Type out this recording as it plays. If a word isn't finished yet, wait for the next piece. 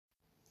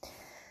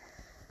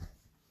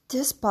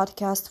This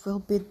podcast will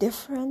be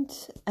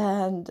different,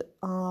 and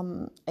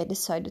I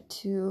decided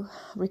to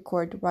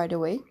record right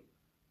away.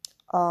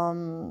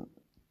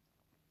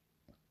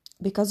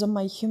 Because of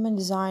my human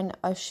design,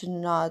 I should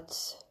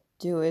not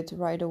do it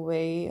right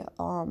away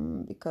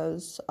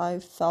because I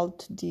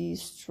felt the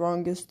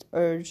strongest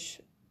urge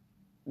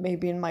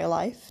maybe in my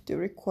life to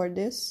record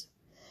this.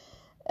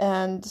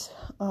 And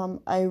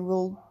I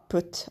will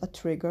put a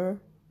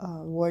trigger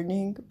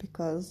warning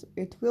because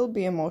it will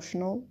be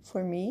emotional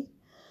for me.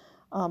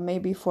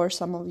 Maybe for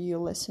some of you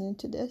listening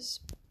to this.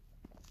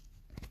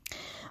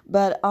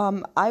 But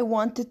I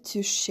wanted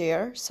to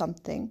share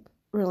something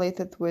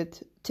related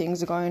with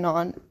things going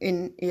on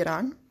in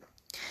Iran.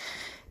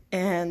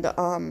 And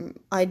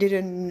I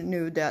didn't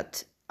know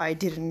that I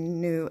didn't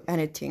know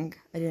anything.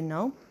 I didn't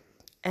know.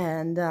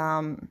 And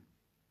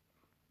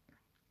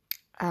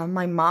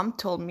my mom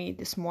told me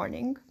this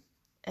morning.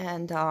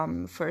 And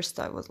first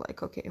I was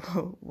like, okay,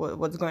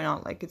 what's going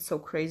on? Like, it's so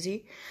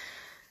crazy.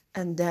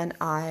 And then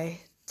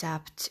I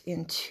tapped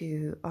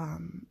into a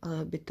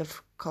little bit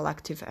of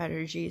collective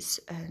energies,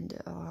 and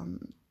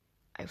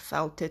I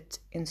felt it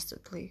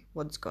instantly,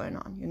 what's going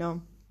on, you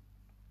know.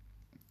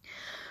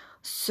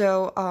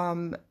 So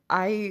I'm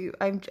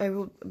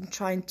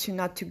trying to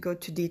not to go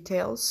to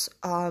details,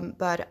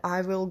 but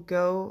I will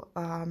go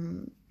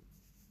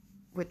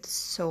with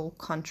soul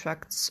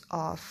contracts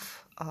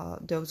of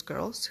those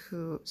girls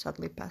who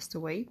sadly passed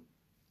away.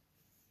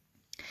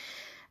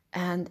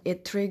 And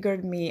it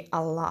triggered me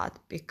a lot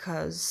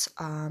because,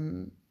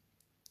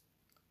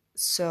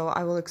 so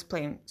I will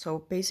explain. So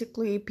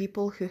basically,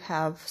 people who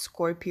have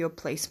Scorpio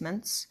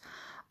placements,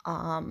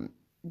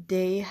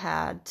 they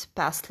had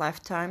past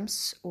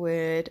lifetimes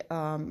with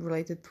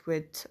related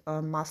with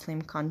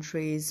Muslim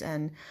countries,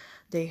 and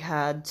they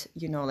had,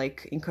 you know,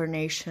 like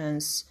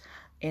incarnations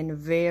in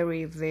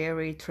very,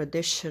 very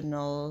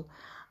traditional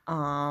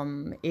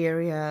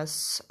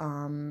areas,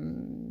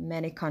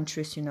 many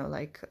countries, you know,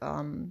 like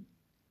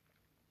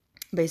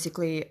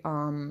basically,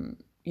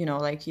 you know,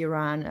 like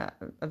Iran,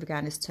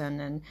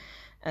 Afghanistan,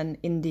 and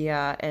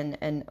India,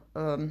 and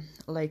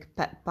like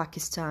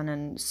Pakistan,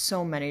 and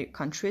so many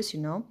countries,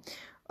 you know,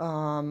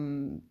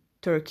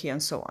 Turkey,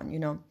 and so on, you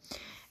know.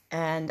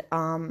 And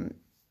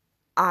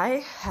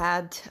I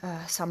had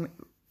some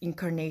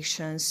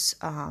incarnations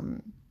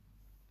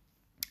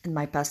in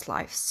my past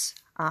lives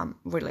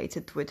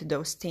related with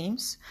those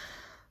themes.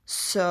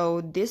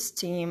 So this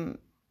theme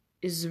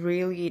is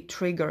really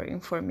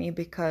triggering for me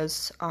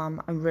because I'm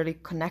really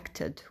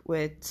connected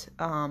with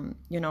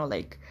you know,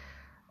 like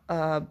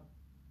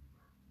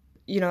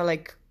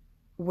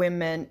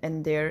women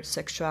and their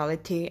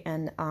sexuality,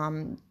 and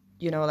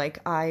you know, like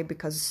I,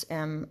 because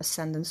I'm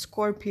ascendant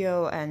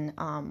Scorpio, and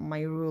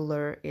my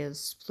ruler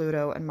is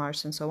Pluto and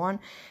Mars and so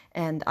on,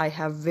 and I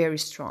have very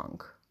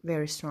strong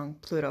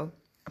Pluto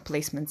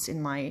placements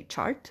in my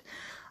chart.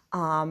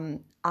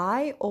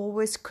 I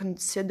always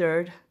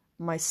considered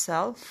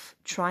myself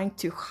trying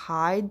to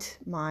hide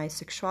my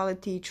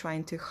sexuality,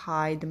 trying to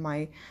hide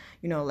my,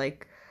 you know,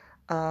 like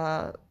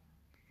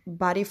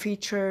body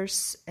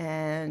features,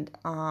 and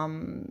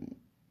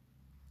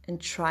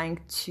trying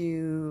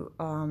to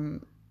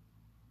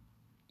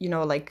you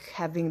know, like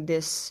having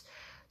this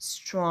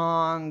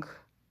strong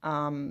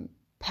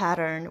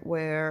pattern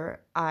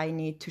where I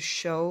need to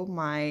show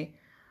my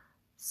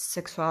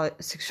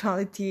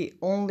sexuality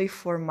only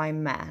for my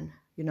man,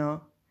 you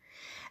know.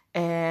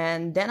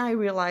 And then I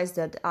realized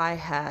that I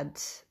had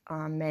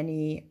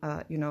many,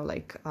 you know,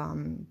 like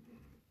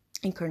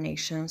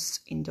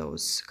incarnations in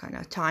those kind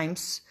of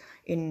times,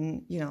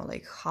 in, you know,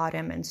 like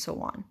harem and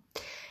so on.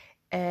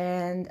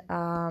 And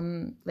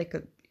like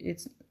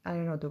it's, I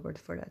don't know the word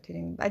for that.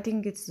 I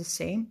think it's the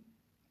same.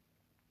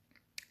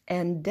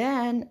 And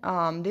then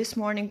this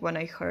morning when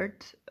I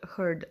heard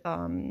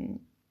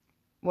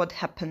what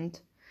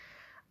happened,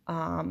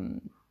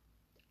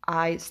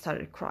 I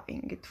started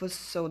crying. It was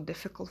so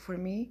difficult for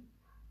me.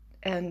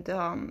 And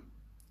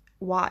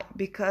why?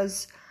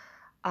 Because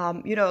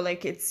you know,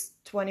 like it's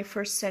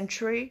 21st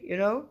century, you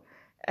know,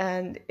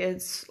 and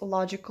it's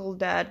logical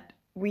that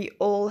we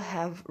all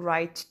have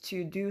right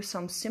to do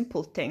some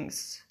simple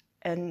things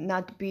and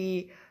not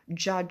be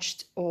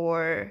judged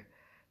or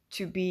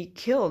to be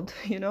killed,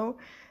 you know.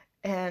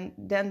 And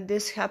then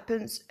this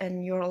happens,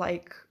 and you're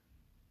like,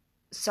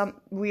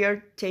 we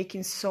are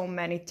taking so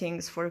many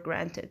things for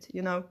granted,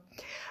 you know.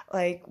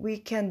 Like we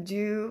can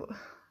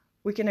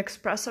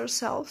express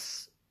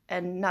ourselves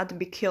and not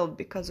be killed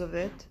because of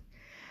it.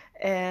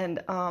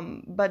 And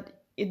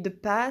but in the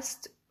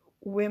past,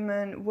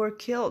 women were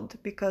killed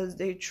because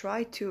they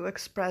tried to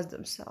express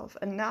themselves.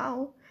 And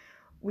now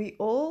we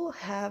all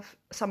have,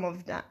 some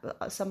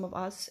of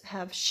us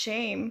have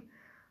shame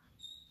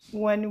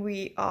when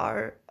we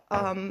are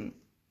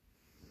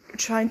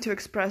trying to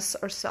express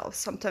ourselves.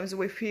 Sometimes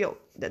we feel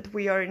that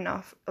we are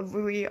enough,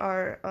 we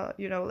are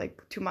you know,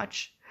 like too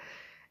much,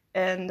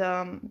 and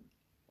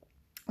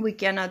we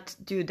cannot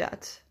do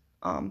that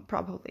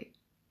properly,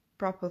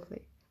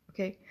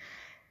 okay.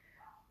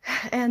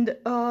 And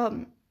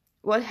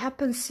what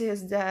happens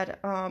is that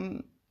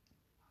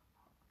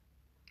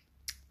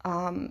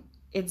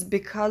it's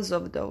because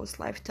of those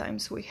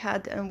lifetimes we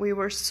had, and we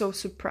were so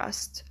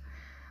suppressed.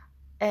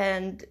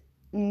 And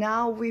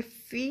now we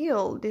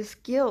feel this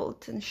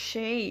guilt and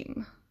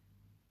shame,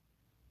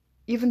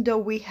 even though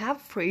we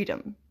have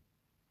freedom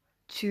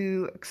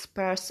to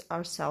express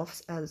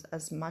ourselves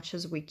as much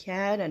as we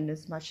can, and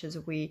as much as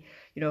we,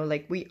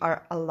 like, we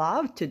are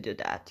allowed to do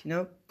that,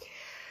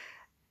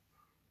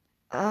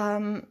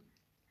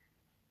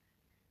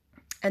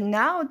 and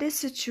now this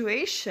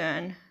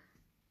situation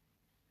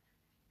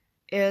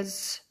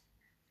is,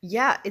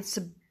 it's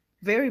a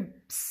very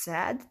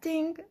sad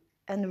thing,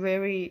 and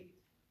very,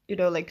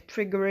 like,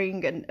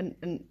 triggering,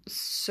 and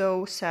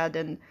so sad.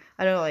 And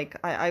I don't know, like,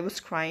 I was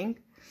crying,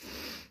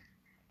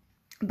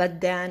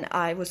 but then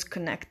I was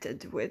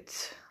connected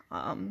with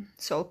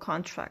soul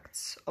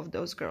contracts of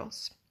those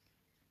girls.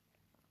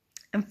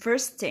 And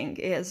first thing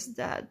is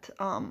that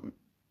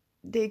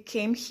they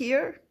came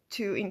here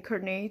to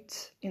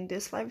incarnate in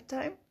this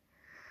lifetime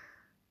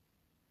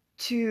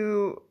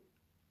to,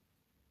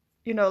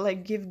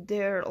 like, give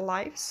their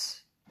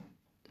lives,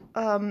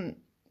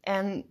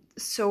 and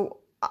so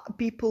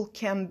people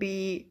can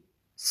be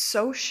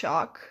so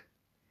shocked,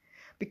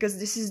 because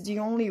this is the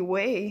only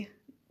way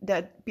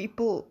that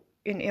people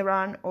in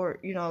Iran, or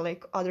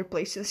like other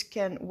places,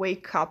 can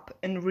wake up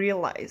and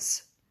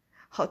realize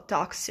how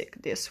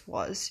toxic this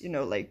was.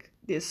 Like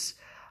this,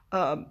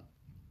 I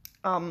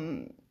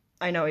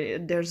know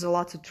there's a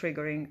lot of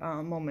triggering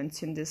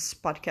moments in this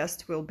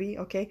podcast. Will be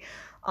okay.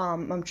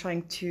 I'm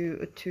trying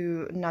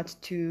to not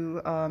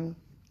to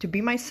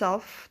be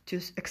myself,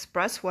 to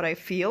express what I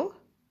feel,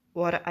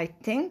 what I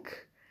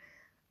think,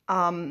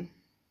 and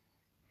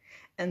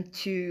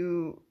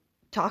to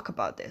talk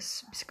about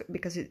this,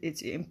 because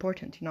it's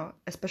important,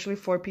 especially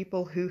for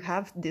people who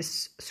have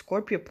this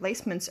Scorpio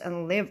placements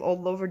and live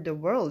all over the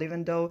world,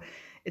 even though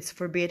it's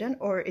forbidden,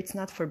 or it's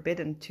not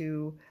forbidden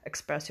to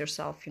express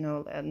yourself,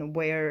 and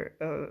wear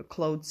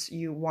clothes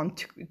you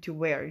want to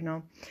wear,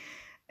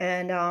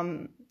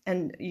 and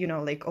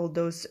like all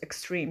those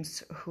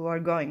extremes who are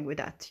going with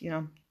that,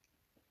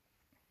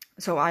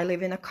 So I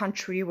live in a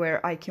country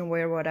where I can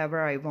wear whatever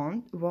I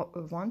want,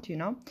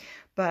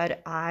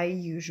 but I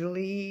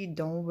usually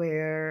don't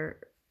wear,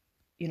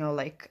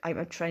 like,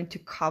 I'm trying to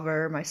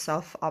cover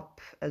myself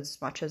up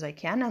as much as I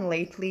can. And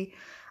lately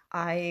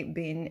I've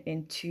been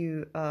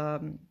into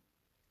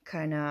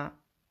kind of,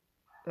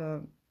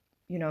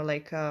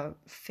 like a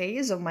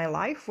phase of my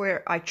life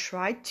where I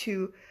try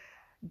to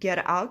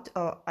get out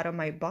of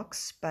my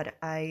box, but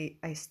I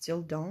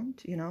still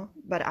don't,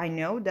 but I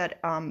know that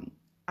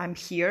I'm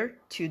here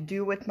to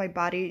do with my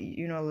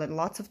body,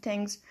 lots of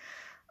things,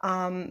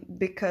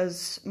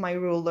 because my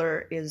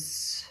ruler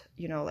is,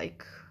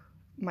 like,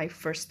 my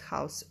first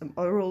house.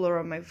 A ruler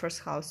of my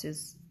first house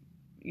is,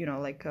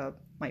 like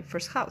my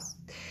first house,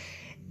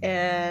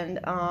 and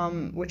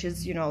which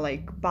is,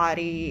 like,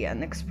 body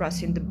and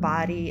expressing the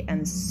body,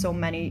 and so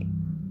many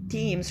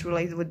themes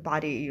related with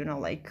body,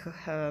 like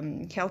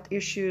health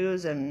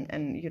issues, and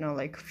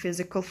like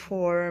physical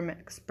form,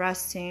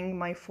 expressing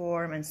my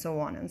form, and so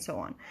on and so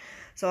on.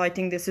 So I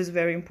think this is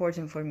very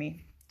important for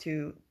me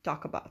to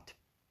talk about.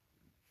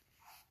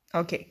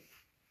 Okay.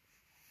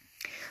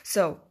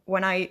 So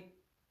when I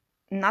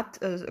not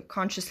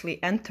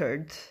consciously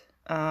entered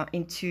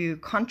into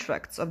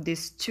contracts of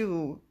these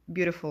two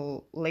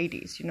beautiful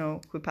ladies,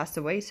 who passed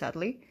away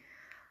sadly,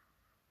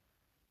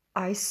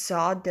 I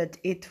saw that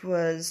it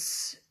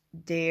was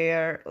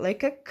their,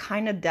 like, a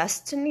kind of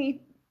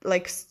destiny.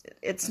 Like,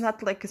 it's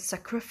not like a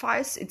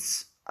sacrifice,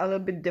 it's a little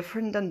bit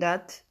different than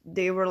that.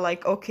 They were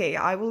like, okay,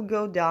 I will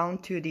go down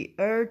to the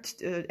earth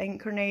to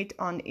incarnate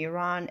on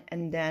Iran,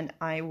 and then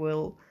I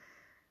will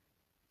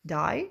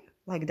die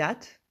like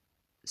that.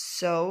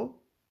 So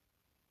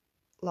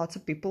lots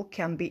of people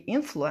can be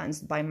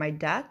influenced by my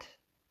death.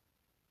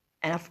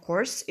 And of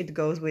course it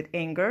goes with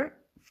anger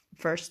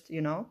first,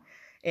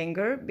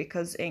 anger,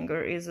 because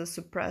anger is a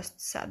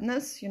suppressed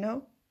sadness,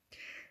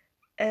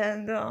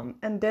 and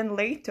then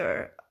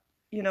later,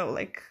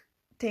 like,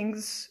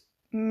 things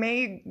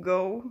may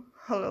go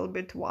a little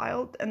bit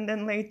wild, and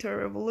then later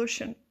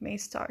revolution may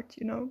start,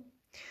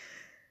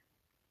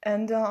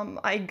 and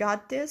I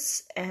got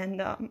this,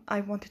 and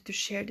I wanted to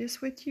share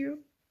this with you,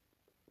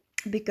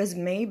 because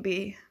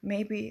maybe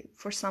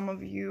for some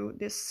of you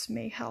this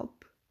may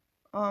help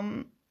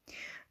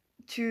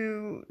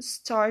to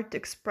start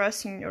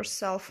expressing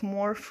yourself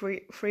more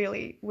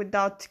freely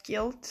without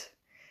guilt,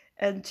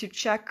 and to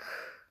check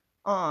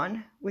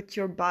on with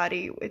your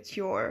body, with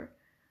your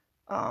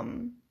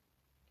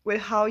with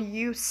how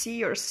you see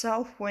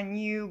yourself when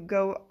you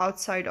go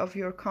outside of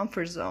your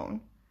comfort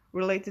zone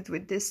related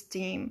with this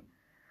theme,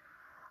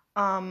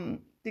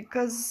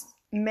 because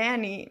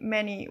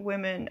many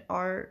women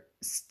are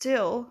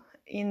still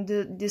in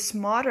this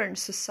modern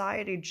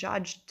society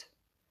judged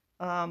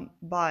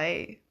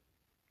by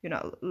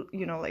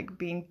like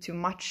being too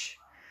much.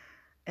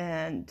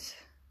 And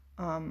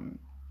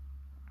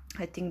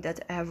I think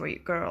that every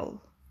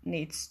girl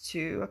needs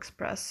to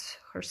express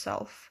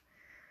herself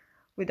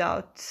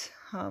without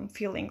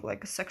feeling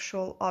like a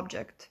sexual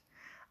object.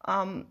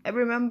 I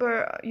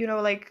remember,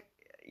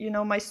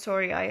 my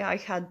story. I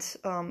had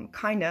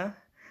kind of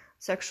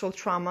sexual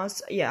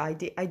traumas. Yeah,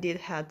 I did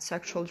had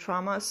sexual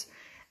traumas,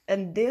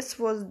 and this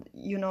was,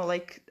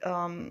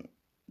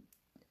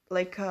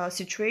 like a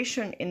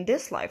situation in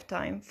this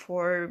lifetime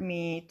for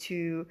me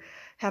to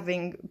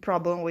having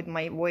problem with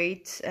my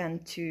weight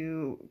and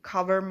to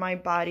cover my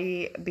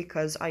body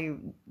because I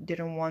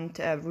didn't want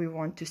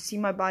everyone to see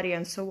my body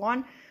and so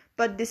on.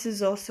 But this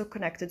is also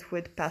connected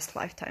with past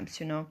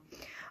lifetimes.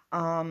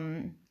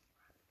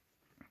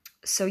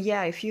 So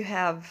yeah, if you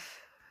have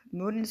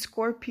moon in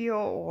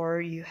Scorpio, or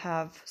you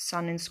have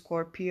sun in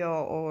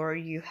Scorpio, or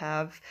you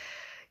have,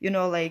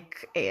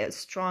 like a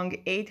strong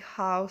 8th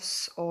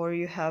house, or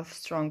you have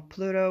strong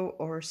Pluto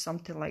or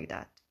something like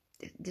that,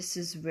 this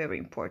is very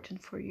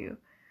important for you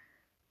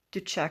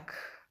to check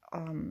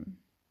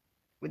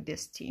with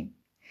this team.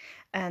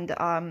 And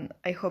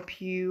I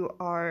hope you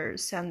are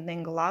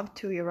sending love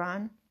to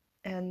Iran,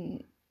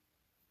 and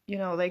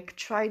like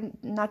try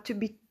not to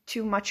be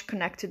too much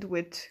connected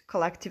with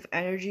collective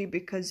energy,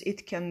 because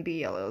it can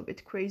be a little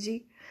bit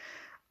crazy.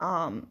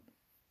 But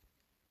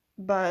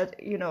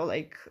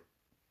like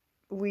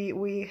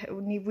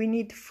we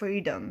need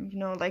freedom.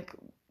 Like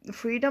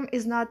freedom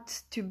is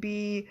not to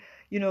be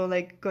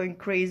like going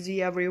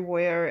crazy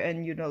everywhere,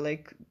 and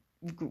like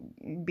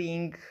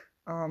being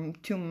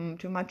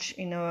too much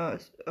in a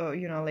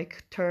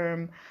like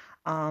term,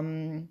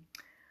 I'm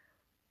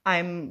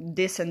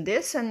this and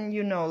this, and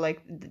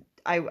like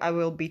I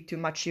will be too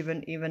much,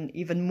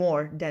 even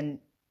more than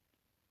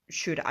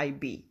should I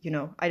be.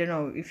 I don't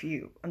know if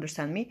you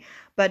understand me,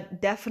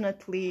 but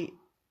definitely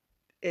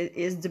it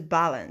is the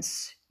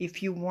balance.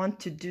 If you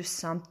want to do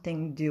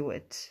something, do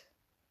it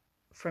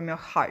from your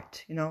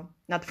heart,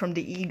 not from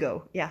the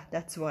ego. Yeah,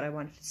 that's what I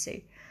wanted to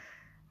say.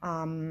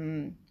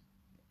 And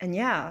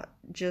yeah,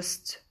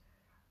 just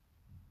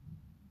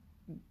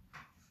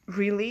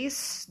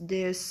release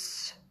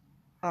this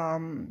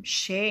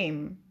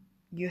shame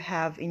you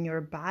have in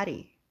your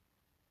body,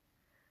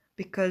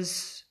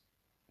 because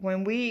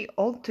when we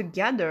all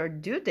together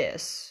do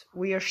this,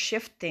 we are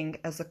shifting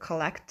as a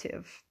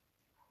collective.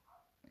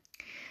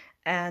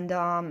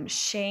 And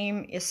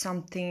shame is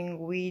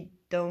something we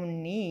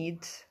don't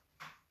need,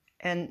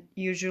 and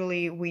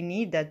usually we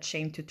need that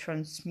shame to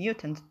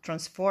transmute and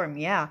transform.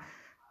 Yeah,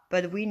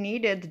 but we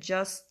needed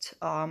just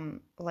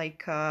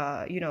like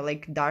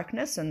like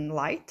darkness and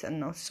light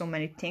and so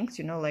many things,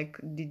 like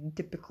the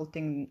typical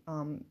thing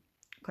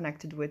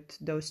connected with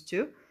those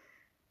two.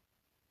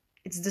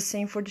 It's the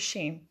same for the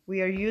shame.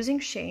 We are using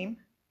shame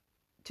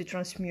to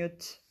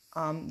transmute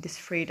this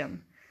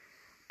freedom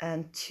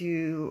and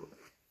to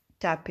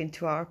tap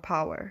into our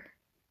power.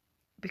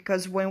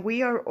 Because when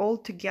we are all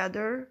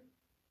together,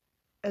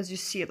 as you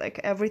see, like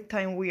every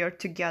time we are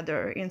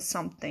together in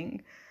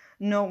something,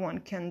 no one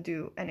can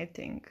do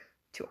anything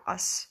to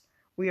us.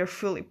 We are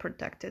fully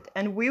protected.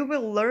 And we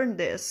will learn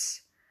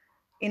this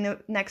in the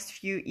next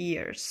few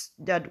years,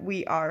 that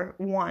we are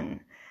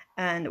one.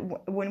 And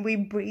when we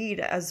breathe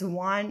as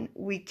one,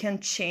 we can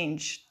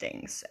change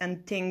things,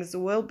 and things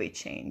will be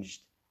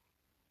changed.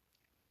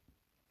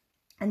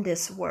 And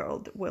this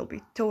world will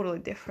be totally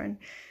different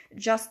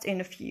just in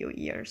a few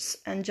years.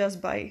 And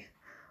just by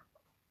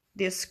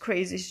these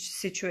crazy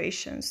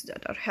situations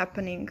that are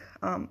happening,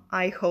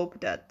 I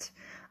hope that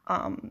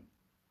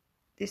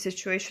this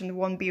situation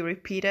won't be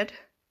repeated,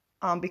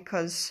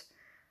 because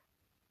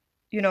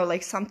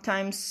like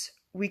sometimes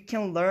we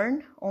can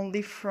learn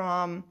only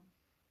from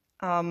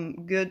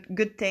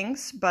good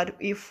things, but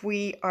if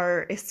we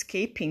are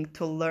escaping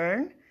to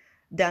learn,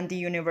 then the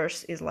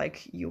universe is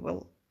like, you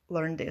will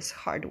learn this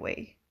hard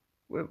way.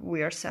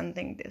 We are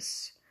sending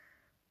this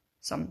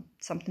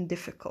something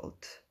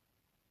difficult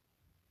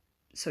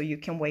so you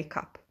can wake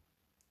up.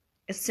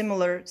 It's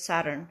similar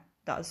Saturn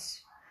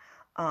does.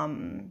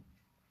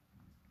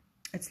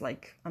 It's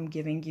like, I'm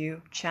giving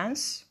you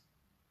chance,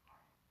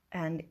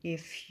 and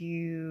if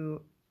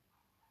you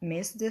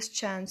miss this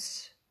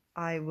chance,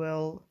 I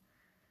will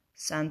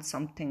send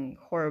something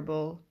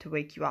horrible to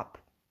wake you up.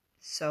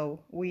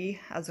 So we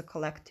as a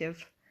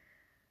collective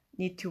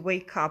need to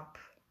wake up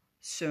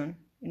soon,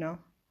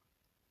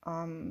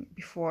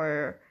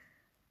 before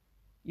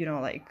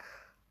like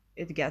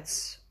it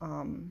gets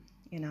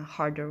in a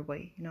harder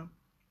way.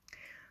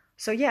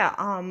 So yeah,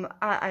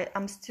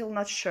 I'm still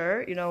not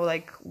sure,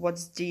 like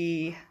what's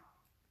the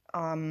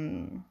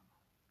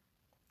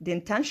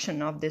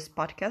intention of this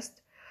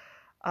podcast.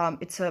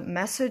 It's a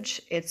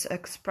message, it's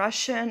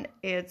expression,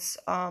 it's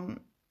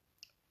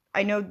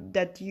I know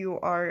that you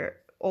are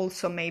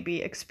also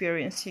maybe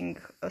experiencing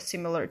a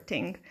similar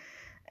thing,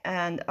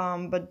 and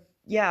but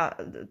yeah,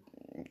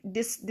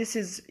 this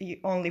is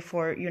only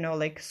for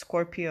like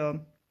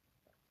Scorpio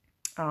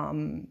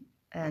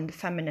and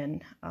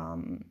feminine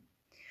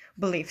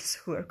beliefs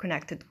who are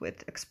connected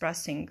with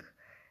expressing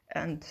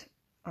and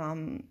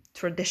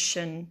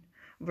tradition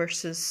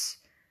versus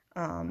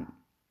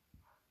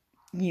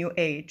new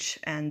age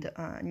and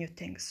new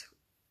things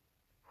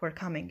who are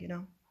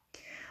coming.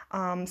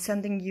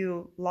 Sending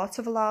you lots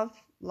of love,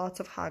 lots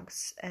of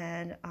hugs,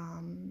 and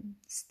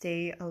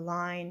stay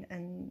aligned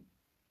and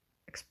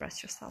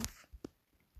express yourself.